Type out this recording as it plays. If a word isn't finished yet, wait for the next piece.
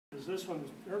because this one,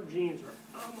 her jeans are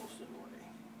almost in the way.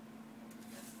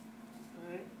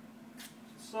 All right.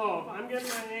 So if I'm getting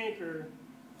my anchor,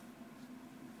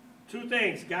 two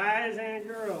things, guys and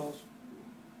girls.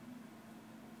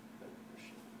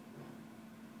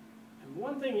 And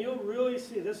one thing you'll really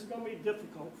see, this is going to be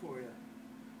difficult for you.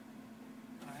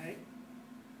 All right.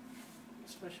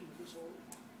 Especially with this old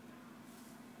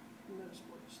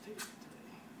sports tape today.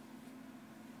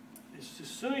 It's as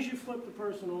soon as you flip the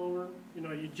person over, you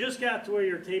know, you just got to where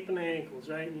you're taping the ankles,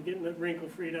 right? And you're getting it wrinkle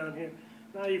free down here.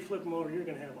 Now you flip them over, you're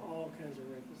going to have all kinds of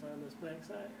wrinkles on this back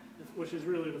side, which is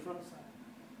really the front side.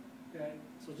 Okay?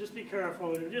 So just be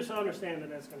careful. Just understand that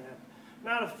that's going to happen.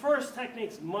 Now the first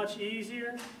technique's much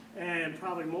easier and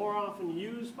probably more often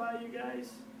used by you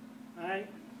guys. All right?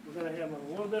 We're going to have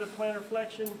a little bit of plantar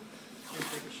flexion. We'll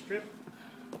take a strip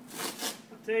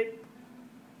of tape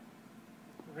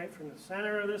right from the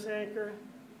center of this anchor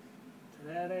to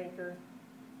that anchor.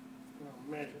 We'll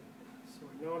measure it. So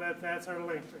we know that that's our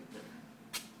length right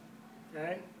there.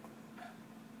 Okay?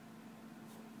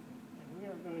 And we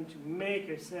are going to make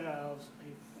ourselves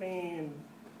a fan.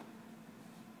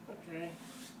 Okay?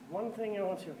 One thing I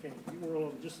want you, okay, you can roll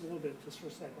over just a little bit, just for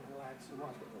a second, relax and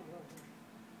watch it.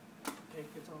 Take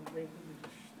its own wrinkle.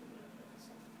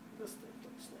 This thing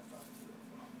don't snap out.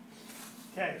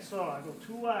 Okay, so I go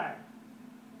too wide.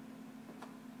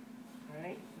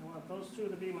 Alright, I want those two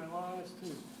to be my longest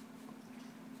two.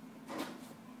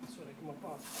 So they come up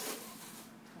off.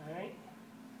 Alright?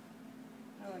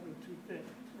 Now I go too thick.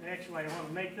 Actually, I want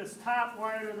to make this top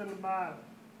wider than the bottom.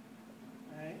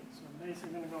 Alright, so I'm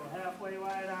basically going to go halfway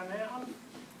wide on that one.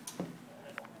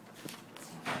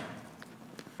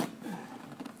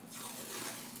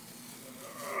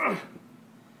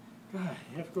 God,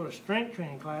 you have to go to strength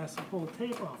training class to pull the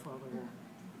tape off of here.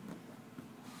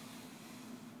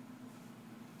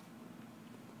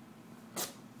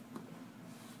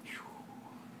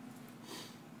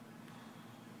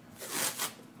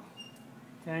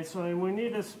 Okay, so we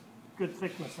need this good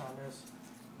thickness on this.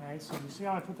 All right, so you see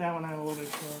how I put that one on a little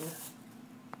bit shorter?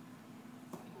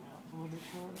 A little bit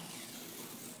shorter.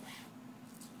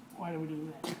 Why do we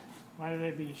do that? Why do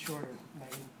they be shorter,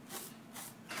 Megan?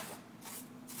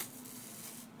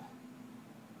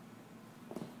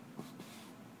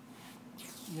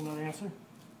 You know the answer?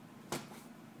 Do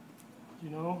you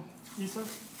know, Issa?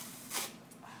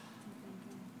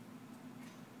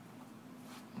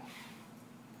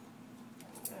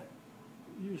 That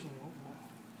usually won't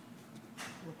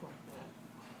look like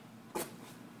that.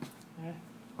 Okay?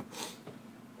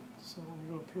 So when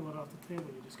you go to peel it off the table,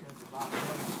 you just grab the bottom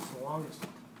one. It's the longest.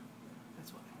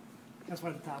 That's why. That's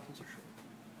why the top ones are short.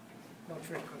 No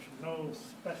trick question. No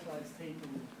specialized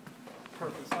taping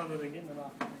purpose other than getting it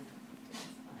off the table.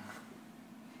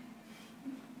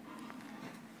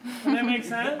 Does that make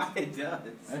sense? It does.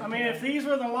 I mean, if these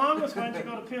were the longest ones, you're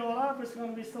going to peel it off, it's going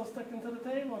to be still sticking to the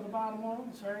table, the bottom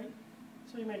ones, right?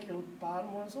 So you make your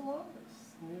bottom ones the longest.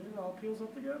 And it all peels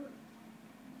up together.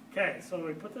 Okay, so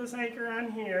we put this anchor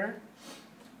on here.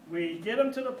 We get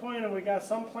them to the point and we got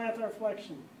some plantar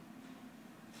flexion.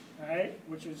 Alright,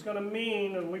 which is going to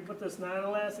mean when we put this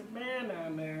non-elastic band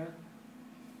on there,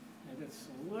 and it's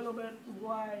a little bit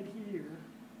wide here,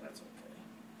 that's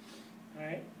okay.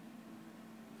 Alright?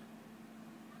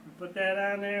 We put that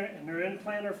on there, and they're in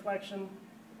plantar flexion.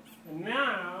 And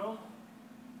now,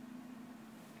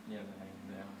 Yeah, they're hanging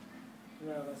down.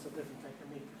 no, that's a different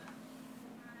technique.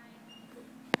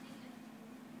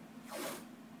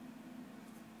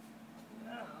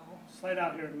 Now, slide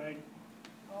out here, Meg,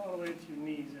 all the way to your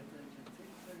knees. There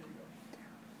you go.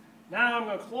 Now I'm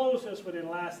going to close this with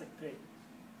elastic tape.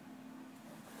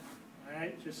 All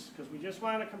right, just because we just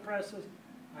want to compress this.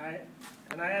 All right,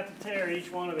 and I have to tear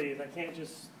each one of these. I can't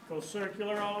just go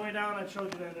circular all the way down. I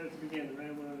showed you that at the beginning,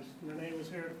 right, when Renee was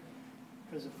here.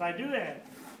 Because if I do that,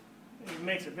 it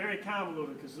makes it very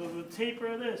convoluted. Because the taper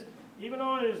of this, even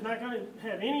though it's not going to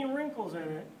have any wrinkles in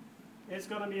it, it's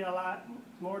going to be a lot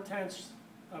more tense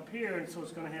up here, and so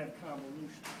it's going to have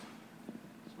convolutions.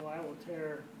 So I will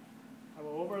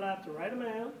overlap the right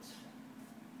amount.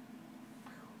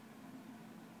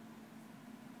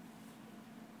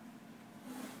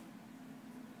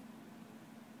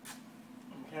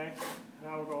 Okay,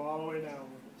 now we'll go all the way down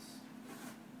with this.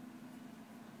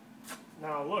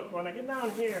 Now look, when I get down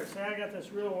here, say I got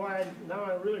this real wide, now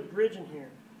I'm really bridging here.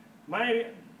 My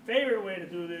favorite way to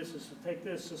do this is to take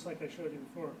this just like I showed you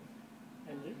before,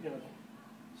 and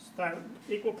start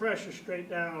equal pressure straight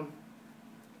down.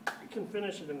 You can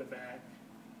finish it in the back,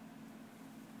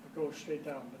 or go straight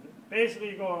down. But basically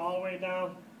you're going all the way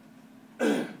down.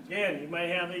 Again, you might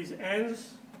have these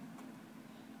ends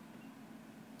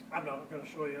I'm not going to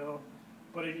show you all.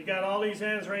 But if you got all these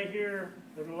ends right here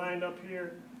that are lined up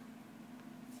here,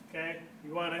 okay,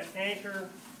 you want to anchor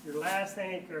your last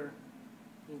anchor.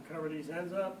 You can cover these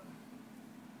ends up.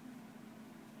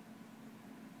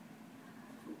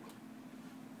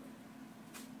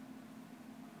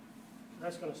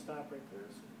 That's going to stop right there.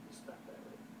 So you stop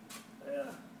that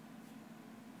right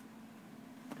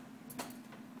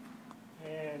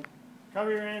there. And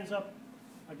cover your ends up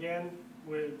again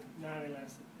with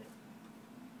non-elastic tape.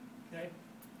 Okay?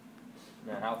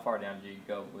 Now, how far down do you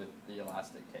go with the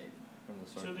elastic tape from the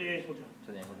To sort the ankle joint.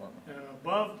 to the ankle joint? And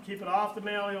above, keep it off the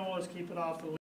malleolus, keep it off the